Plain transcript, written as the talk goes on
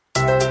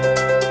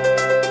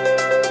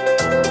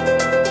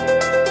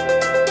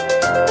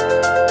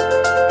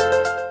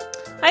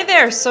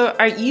there, so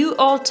are you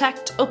all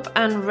tacked up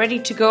and ready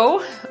to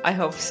go? I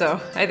hope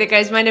so. Hi there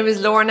guys, my name is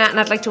Lorna and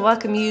I'd like to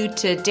welcome you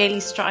to Daily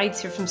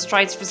Strides here from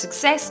Strides for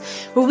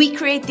Success, where we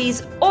create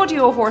these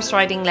audio horse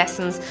riding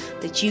lessons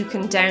that you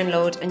can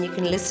download and you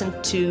can listen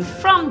to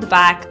from the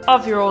back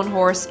of your own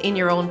horse in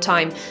your own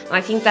time. And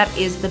I think that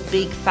is the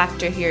big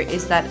factor here,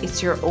 is that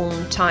it's your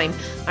own time.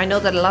 I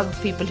know that a lot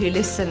of people who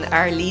listen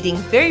are leading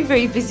very,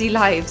 very busy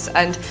lives,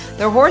 and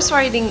their horse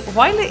riding,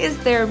 while it is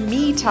their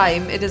me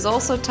time, it is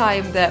also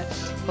time that,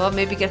 well,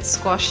 maybe gets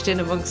squashed in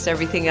amongst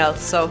everything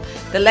else. So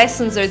the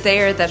lessons are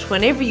there that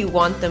whenever you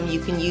want them, you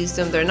can use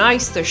them. They're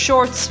nice, they're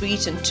short,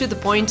 sweet, and to the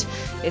point.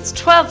 It's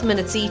 12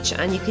 minutes each,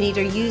 and you can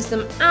either use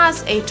them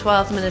as a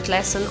 12-minute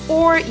lesson,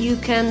 or you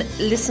can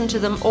listen to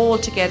them all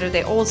together.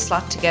 They all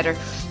slot together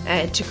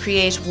to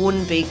create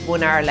one big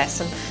 1 hour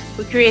lesson.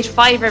 We create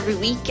 5 every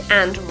week,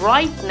 and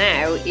right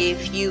now,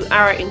 if you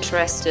are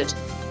interested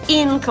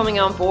in coming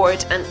on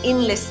board and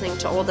in listening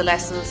to all the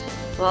lessons,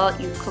 well,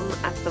 you've come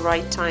at the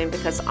right time,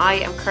 because I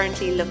am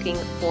currently looking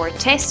for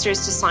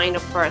testers to sign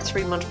up for a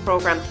 3-month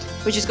program,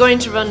 which is going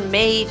to run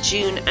May,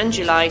 June and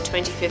July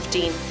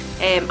 2015.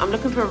 I'm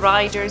looking for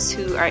riders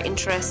who are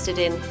interested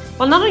in,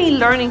 well, not only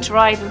learning to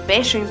ride and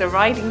bettering their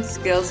riding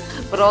skills,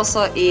 but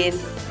also in,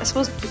 I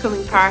suppose,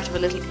 becoming part of a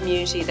little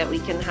community that we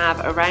can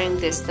have around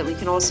this, that we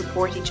can all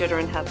support each other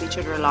and help each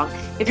other along.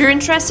 If you're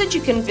interested,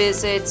 you can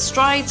visit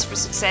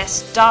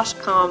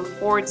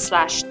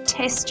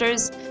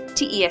stridesforsuccess.com/testers,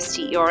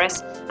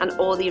 TESTERS, and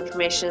all the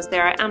information is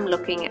there. I am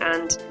looking,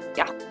 and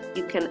yeah,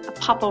 you can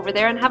pop over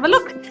there and have a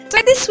look. So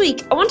this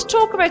week, I want to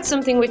talk about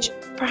something which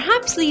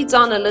perhaps leads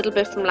on a little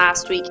bit from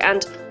last week.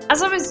 And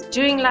as I was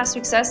doing last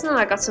week's lesson,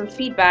 I got some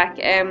feedback.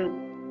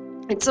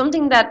 It's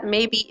something that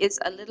maybe is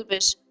a little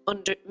bit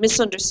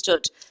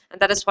misunderstood, and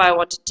that is why I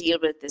want to deal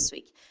with it this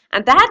week.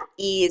 And that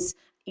is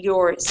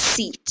your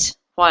seat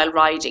while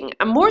riding,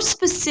 and more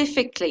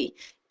specifically,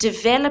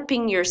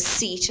 developing your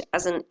seat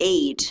as an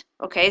aid.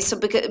 Okay, so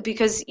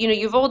because you know,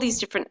 you've all these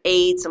different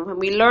aids, and when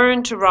we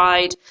learn to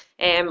ride,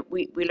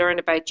 we learn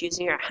about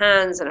using our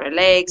hands and our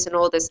legs and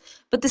all this.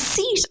 But the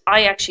seat,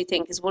 I actually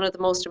think, is one of the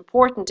most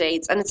important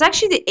aids, and it's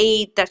actually the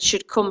aid that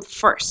should come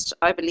first,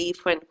 I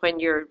believe, when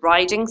you're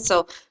riding.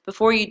 So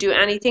before you do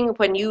anything,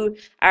 when you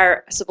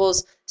are, I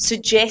suppose,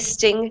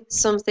 suggesting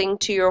something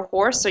to your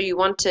horse, or you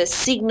want to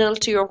signal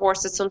to your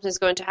horse that something's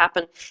going to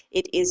happen,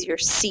 it is your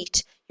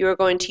seat you're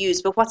going to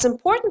use. But what's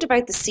important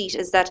about the seat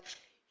is that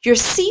your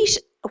seat,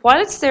 while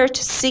it's there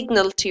to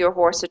signal to your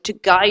horse or to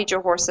guide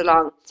your horse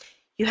along,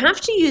 you have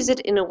to use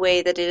it in a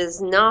way that it is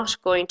not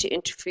going to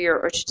interfere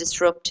or to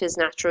disrupt his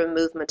natural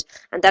movement.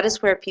 And that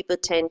is where people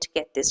tend to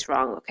get this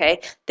wrong, okay?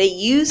 They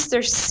use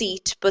their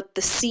seat, but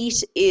the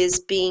seat is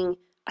being,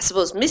 I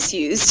suppose,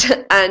 misused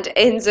and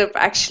ends up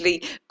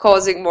actually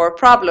causing more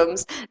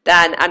problems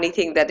than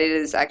anything that it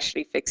is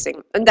actually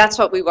fixing. And that's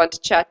what we want to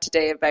chat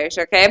today about,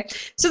 okay?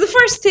 So the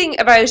first thing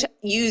about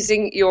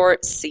using your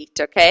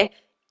seat, okay?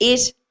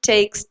 It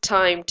takes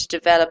time to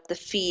develop the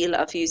feel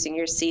of using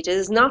your seat. It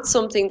is not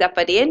something that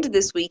by the end of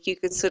this week you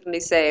can suddenly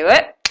say,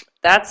 well,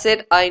 that's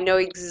it, I know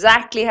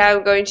exactly how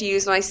I'm going to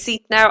use my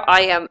seat now.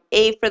 I am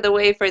A for the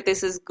wafer,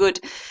 this is good.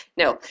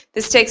 No,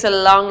 this takes a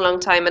long, long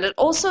time, and it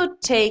also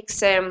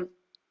takes I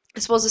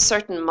suppose a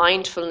certain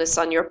mindfulness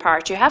on your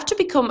part. You have to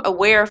become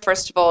aware,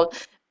 first of all,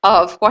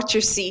 of what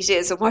your seat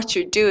is and what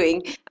you're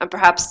doing, and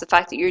perhaps the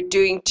fact that you're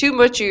doing too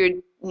much, or you're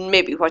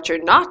maybe what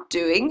you're not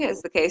doing,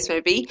 as the case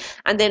may be,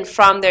 and then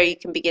from there you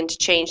can begin to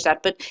change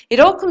that. But it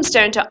all comes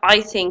down to,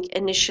 I think,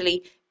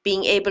 initially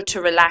being able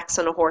to relax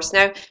on a horse.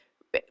 Now,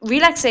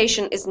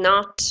 relaxation is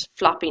not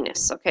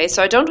floppiness, okay?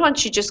 So I don't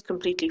want you just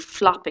completely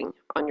flopping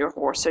on your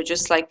horse, or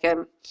just like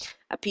a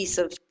piece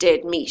of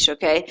dead meat,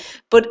 okay?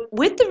 But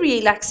with the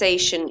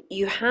relaxation,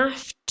 you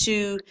have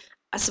to,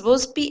 I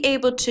suppose, be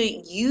able to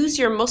use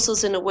your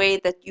muscles in a way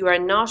that you are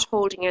not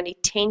holding any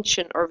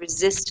tension or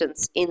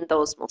resistance in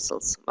those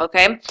muscles,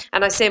 okay?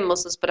 And I say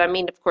muscles, but I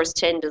mean, of course,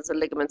 tendons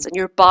and ligaments and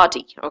your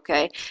body,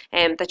 okay?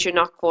 That you're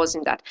not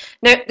causing that.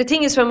 Now, the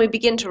thing is, when we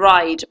begin to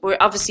ride, we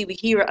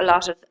hear a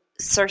lot of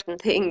certain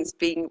things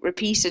being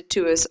repeated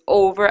to us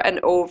over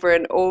and over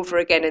and over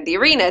again in the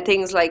arena.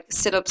 Things like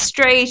sit up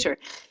straight, or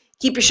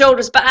keep your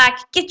shoulders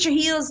back, get your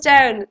heels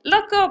down,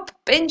 look up,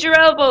 bend your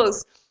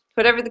elbows,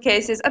 whatever the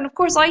case is. And of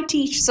course I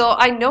teach, so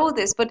I know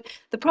this, but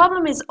the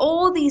problem is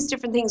all these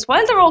different things,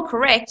 while they're all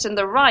correct and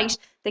they're right,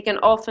 they can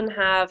often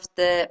have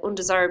the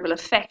undesirable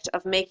effect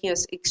of making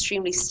us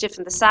extremely stiff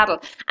in the saddle.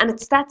 And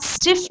it's that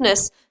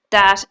stiffness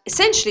that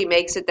essentially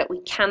makes it that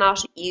we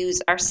cannot use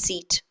our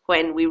seat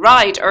when we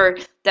ride, or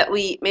that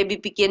we maybe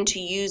begin to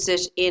use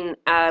it in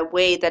a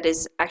way that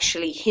is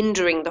actually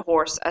hindering the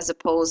horse as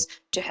opposed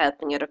to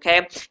helping it,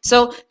 okay?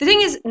 So the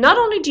thing is, not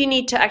only do you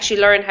need to actually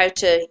learn how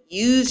to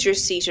use your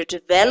seat or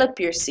develop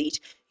your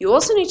seat, you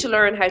also need to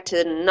learn how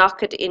to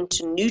knock it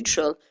into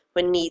neutral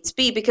when needs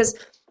be, because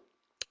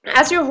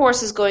as your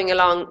horse is going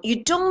along,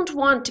 you don't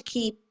want to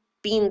keep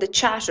being the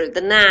chatter,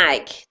 the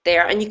nag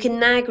there, and you can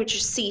nag with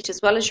your seat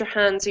as well as your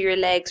hands or your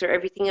legs or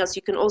everything else.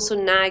 You can also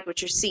nag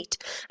with your seat,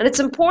 and it's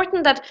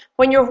important that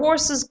when your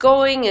horse is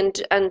going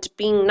and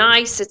being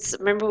nice, it's,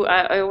 remember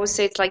I always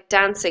say it's like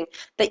dancing,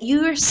 that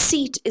your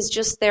seat is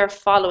just there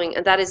following,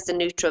 and that is the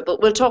neutral.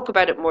 But we'll talk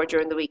about it more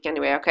during the week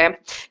anyway. Okay.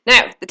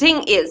 Now the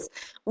thing is,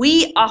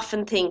 we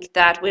often think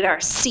that with our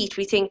seat,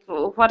 we think,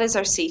 well, what is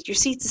our seat? Your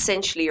seat's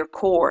essentially your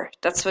core.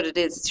 That's what it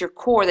is. It's your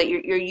core, that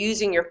you're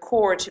using your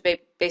core to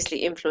basically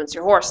influence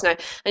your horse. Now, and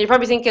you're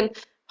probably thinking,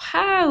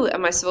 how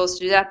am I supposed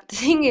to do that? But the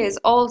thing is,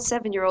 all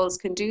 7-year-olds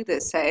can do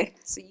this, hey?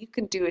 So you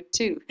can do it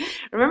too.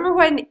 Remember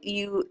when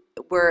you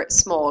were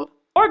small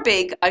or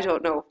big, I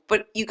don't know,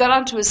 but you got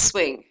onto a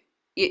swing.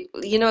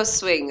 You know, a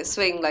swing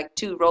like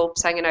 2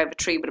 ropes hanging out of a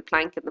tree with a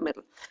plank in the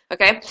middle,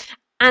 okay?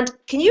 And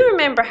can you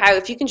remember how,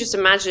 if you can just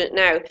imagine it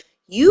now,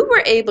 you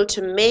were able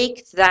to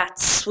make that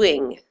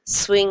swing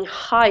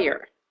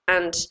higher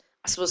and,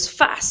 I suppose,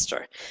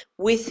 faster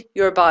with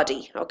your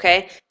body,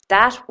 okay?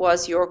 That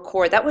was your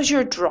core. That was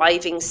your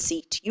driving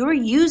seat. You were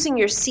using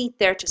your seat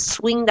there to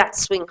swing that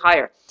swing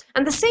higher.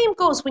 And the same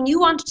goes when you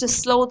wanted to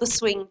slow the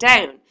swing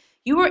down.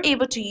 You were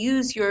able to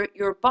use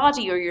your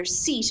body or your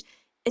seat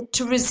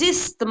to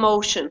resist the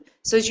motion.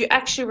 So as you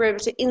actually were able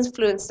to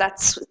influence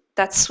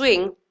that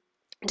swing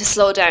to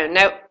slow down.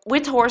 Now,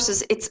 with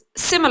horses, it's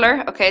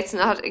similar, okay? It's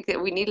not,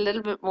 we need a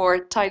little bit more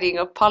tidying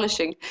up,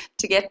 polishing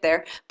to get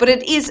there, but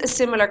it is a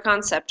similar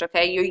concept,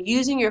 okay? You're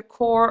using your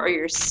core or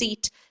your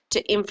seat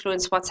to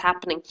influence what's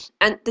happening.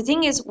 And the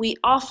thing is, we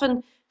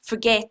often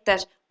forget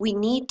that we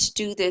need to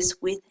do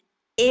this with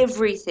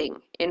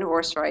everything in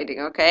horse riding,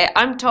 okay?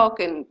 I'm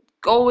talking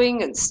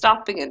going and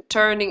stopping and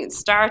turning and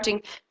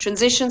starting,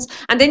 transitions.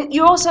 And then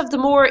you also have the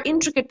more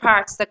intricate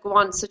parts that go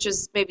on, such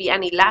as maybe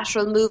any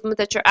lateral movement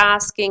that you're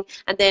asking,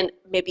 and then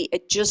maybe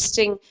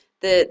adjusting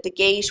the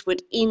gait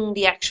within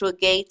the actual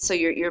gait. So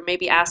you're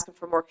maybe asking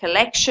for more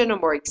collection or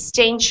more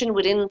extension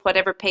within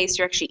whatever pace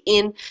you're actually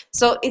in.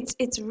 So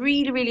it's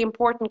really, really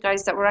important,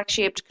 guys, that we're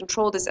actually able to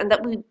control this, and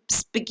that we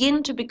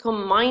begin to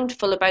become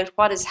mindful about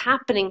what is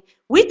happening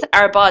with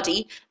our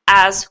body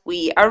as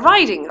we are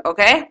riding,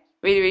 okay?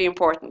 Really, really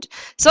important.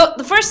 So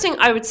the first thing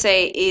I would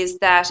say is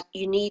that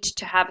you need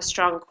to have a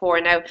strong core.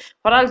 Now,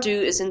 what I'll do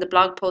is in the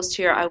blog post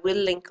here, I will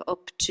link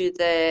up to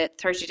the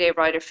 30-day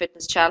Rider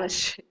Fitness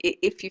Challenge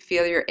if you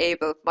feel you're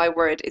able. My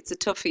word, it's a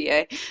toughie,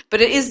 eh?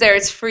 But it is there,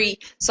 it's free.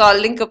 So I'll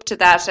link up to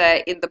that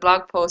in the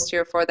blog post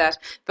here for that.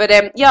 But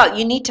yeah,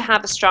 you need to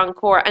have a strong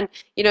core. And,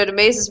 you know, it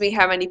amazes me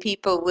how many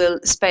people will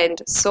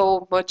spend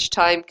so much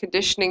time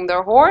conditioning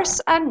their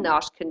horse and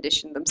not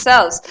condition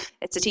themselves.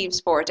 It's a team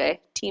sport, eh?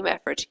 Team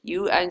effort,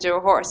 you and your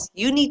horse.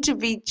 You need to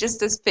be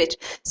just as fit.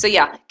 So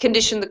yeah,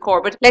 condition the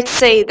core. But let's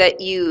say that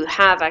you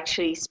have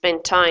actually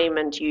spent time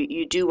and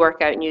you do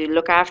work out and you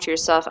look after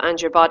yourself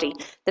and your body.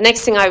 The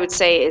next thing I would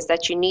say is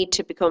that you need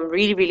to become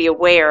really, really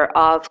aware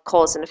of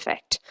cause and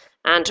effect.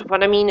 And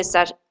what I mean is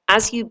that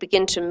as you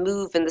begin to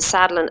move in the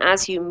saddle and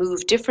as you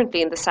move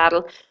differently in the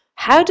saddle,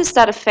 how does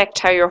that affect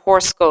how your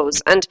horse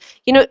goes? And,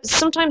 you know,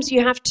 sometimes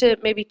you have to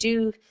maybe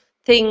do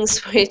things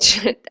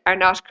which are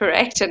not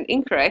correct and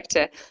incorrect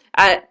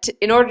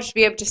in order to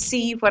be able to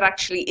see what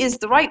actually is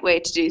the right way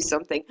to do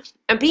something.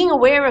 And being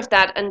aware of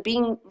that and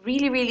being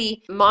really,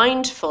 really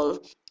mindful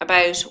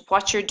about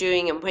what you're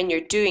doing and when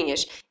you're doing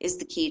it is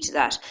the key to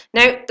that.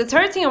 Now, the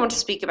third thing I want to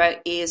speak about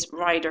is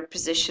rider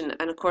position.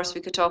 And of course, we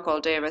could talk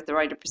all day about the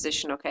rider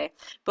position, okay?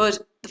 But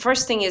the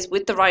first thing is,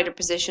 with the rider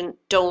position,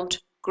 don't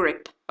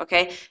grip,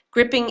 okay?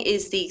 Gripping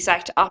is the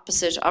exact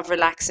opposite of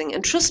relaxing.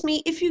 And trust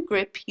me, if you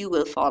grip, you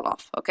will fall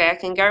off, okay? I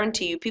can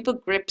guarantee you, people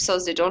grip so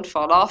they don't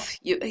fall off.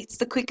 It's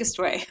the quickest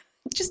way.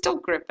 Just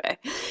don't grip, eh?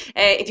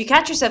 If you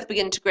catch yourself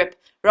begin to grip,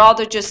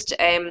 rather just,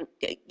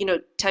 you know,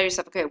 tell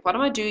yourself, okay, what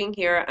am I doing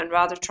here? And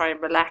rather try and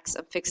relax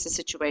and fix the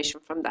situation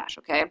from that,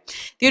 okay?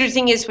 The other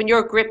thing is, when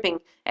you're gripping,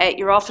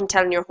 you're often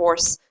telling your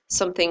horse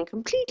something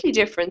completely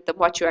different than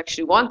what you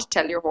actually want to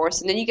tell your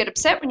horse, and then you get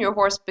upset when your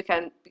horse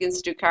begins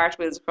to do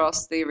cartwheels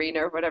across the arena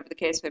or whatever the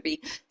case may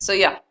be. So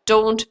yeah,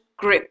 don't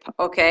grip,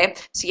 okay?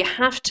 So you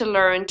have to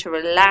learn to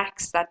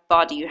relax that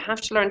body. You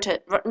have to learn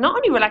to not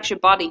only relax your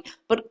body,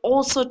 but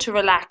also to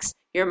relax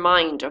your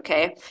mind,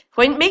 okay?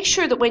 Make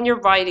sure that when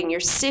you're riding, you're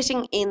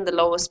sitting in the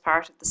lowest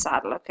part of the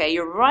saddle, okay?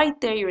 You're right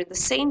there, you're in the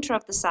center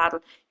of the saddle.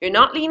 You're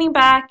not leaning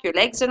back, your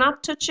legs are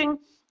not touching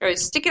or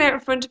sticking out in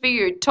front of you,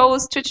 your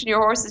toes touching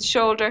your horse's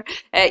shoulder.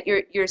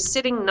 You're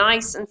sitting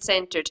nice and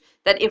centered,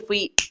 that if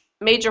we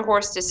made your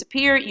horse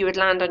disappear, you would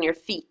land on your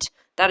feet.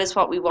 That is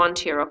what we want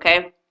here,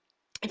 okay?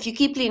 If you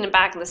keep leaning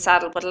back in the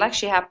saddle, what will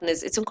actually happen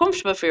is it's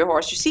uncomfortable for your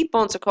horse. Your seat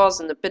bones are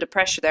causing a bit of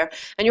pressure there,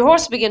 and your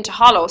horse will begin to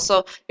hollow,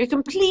 so you're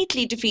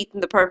completely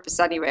defeating the purpose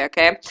anyway,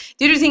 okay?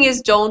 The other thing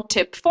is, don't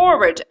tip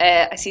forward.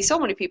 I see so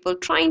many people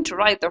trying to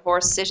ride their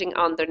horse sitting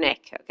on their neck,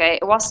 okay?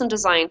 It wasn't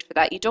designed for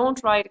that. You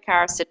don't ride a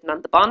car sitting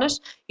on the bonnet.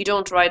 You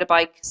don't ride a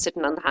bike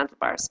sitting on the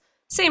handlebars.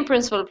 Same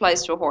principle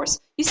applies to a horse.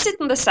 You sit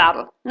in the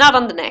saddle, not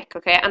on the neck,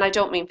 okay? And I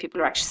don't mean people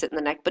who actually sit in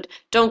the neck, but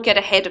don't get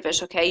ahead of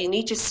it, okay? You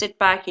need to sit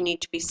back, you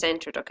need to be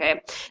centered,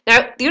 okay?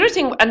 Now, the other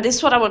thing, and this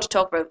is what I want to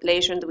talk about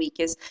later in the week,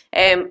 is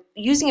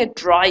using a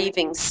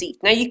driving seat.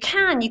 Now, you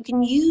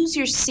can use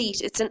your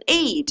seat. It's an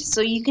aid,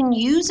 so you can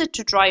use it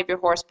to drive your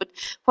horse. But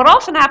what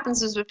often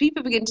happens is when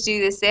people begin to do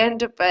this, they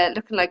end up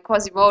looking like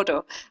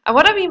Quasimodo. And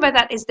what I mean by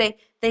that is they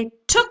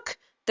took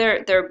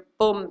their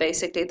bum,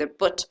 basically, their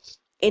butt,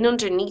 in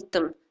underneath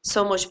them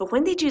so much, but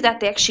when they do that,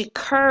 they actually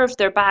curve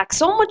their back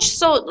so much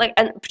so, like,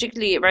 and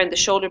particularly around the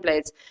shoulder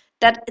blades,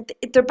 that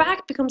their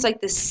back becomes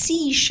like the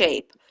C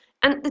shape.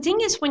 And the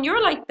thing is, when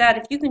you're like that,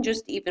 if you can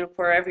just, even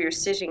wherever you're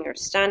sitting or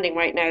standing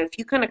right now, if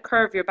you kind of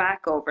curve your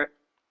back over,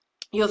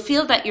 you'll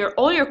feel that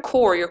all your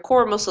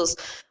core muscles,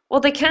 well,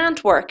 they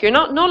can't work. You're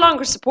no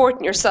longer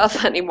supporting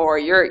yourself anymore.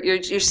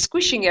 You're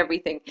squishing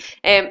everything.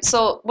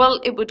 So, well,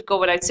 it would go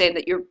without saying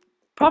that you're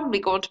probably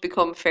going to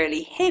become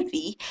fairly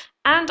heavy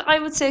and I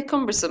would say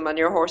cumbersome on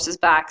your horse's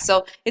back.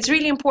 So it's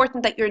really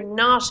important that you're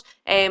not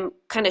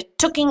kind of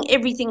tucking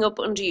everything up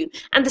under you.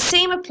 And the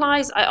same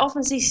applies, I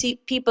often see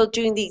people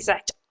doing the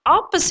exact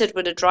opposite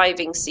with a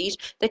driving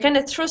seat. They kind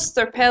of thrust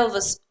their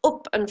pelvis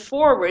up and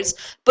forwards,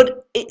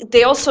 but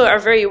they also are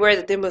very aware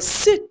that they must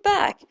sit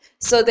back.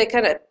 So they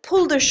kind of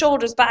pull their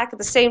shoulders back at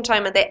the same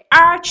time and they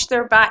arch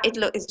their back. It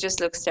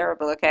just looks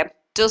terrible, okay?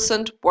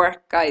 Doesn't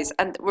work, guys,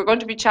 and we're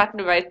going to be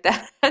chatting about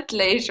that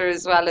later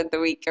as well in the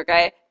week,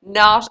 okay?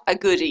 Not a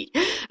goodie.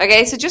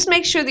 Okay, so just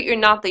make sure that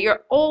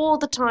you're all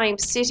the time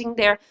sitting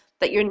there,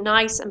 that you're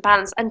nice and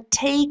balanced, and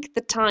take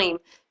the time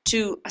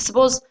to, I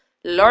suppose,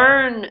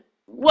 learn,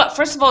 well,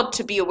 first of all,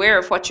 to be aware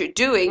of what you're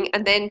doing,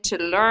 and then to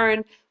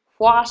learn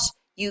what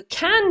you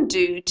can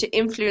do to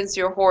influence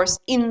your horse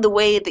in the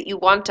way that you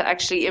want to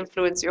actually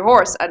influence your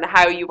horse and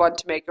how you want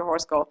to make your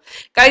horse go.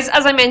 Guys,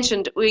 as I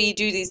mentioned, we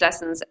do these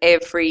lessons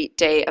every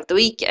day of the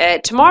week.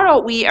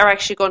 Tomorrow we are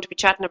actually going to be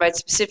chatting about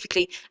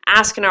specifically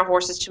asking our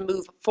horses to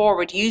move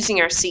forward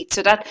using our seat.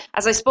 So that,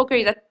 as I spoke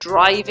earlier, that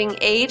driving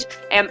aid,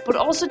 but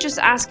also just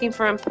asking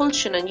for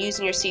impulsion and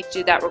using your seat to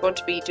do that. We're going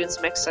to be doing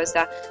some exercise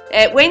that.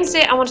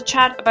 Wednesday, I want to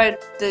chat about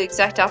the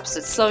exact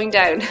opposite, slowing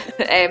down.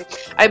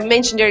 I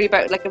mentioned earlier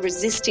about like a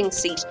resisting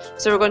seat.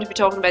 So we're going to be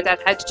talking about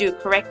that, how to do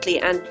it correctly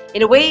and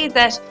in a way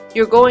that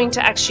you're going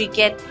to actually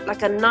get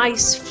like a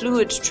nice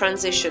fluid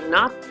transition,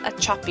 not a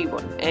choppy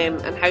one,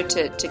 and how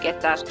to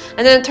get that.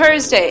 And then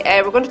Thursday,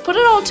 we're going to put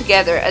it all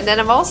together, and then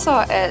I'm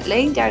also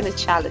laying down a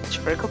challenge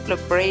for a couple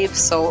of brave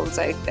souls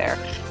out there.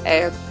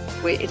 It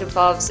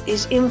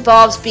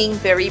involves being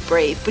very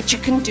brave, but you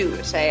can do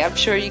it. I'm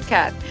sure you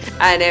can.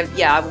 And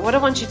what I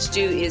want you to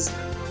do is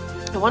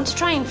I want you to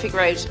try and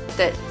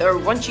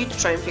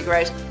figure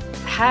out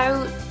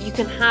how you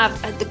can have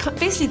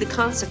basically the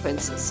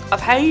consequences of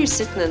how you're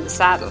sitting in the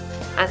saddle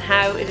and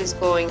how it is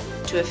going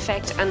to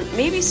affect, and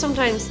maybe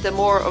sometimes the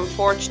more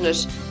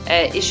unfortunate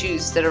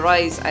issues that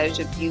arise out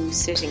of you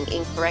sitting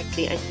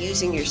incorrectly and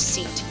using your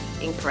seat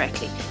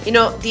incorrectly. You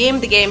know, the aim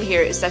of the game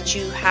here is that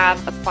you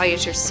have a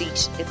quieter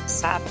seat in the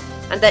saddle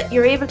and that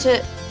you're able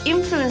to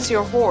influence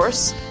your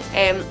horse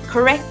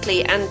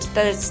correctly, and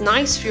that it's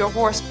nice for your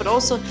horse, but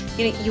also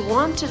you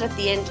want it at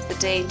the end of the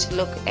day to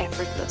look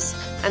effortless.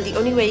 And the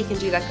only way you can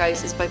do that,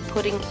 guys, is by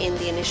putting in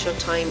the initial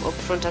time up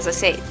front. As I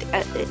say,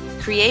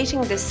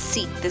 creating this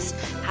seat,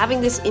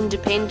 having this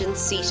independent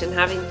seat, and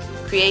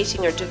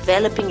creating or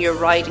developing your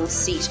riding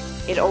seat,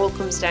 it all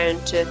comes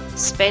down to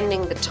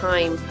spending the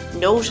time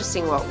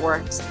noticing what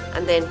works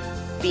and then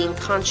being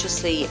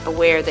consciously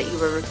aware that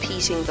you are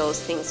repeating those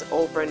things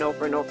over and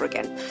over and over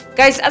again.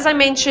 Guys, as I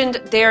mentioned,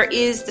 there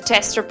is the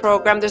tester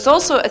program. There's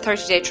also a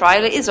 30-day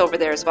trial. It is over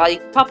there as well. You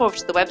can pop over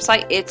to the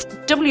website. It's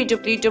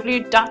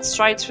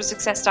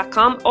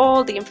www.stridesforsuccess.com.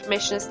 All the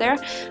information is there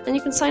and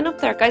you can sign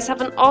up there. Guys,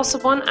 have an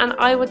awesome one, and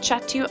I will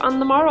chat to you on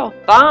the morrow.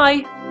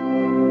 Bye.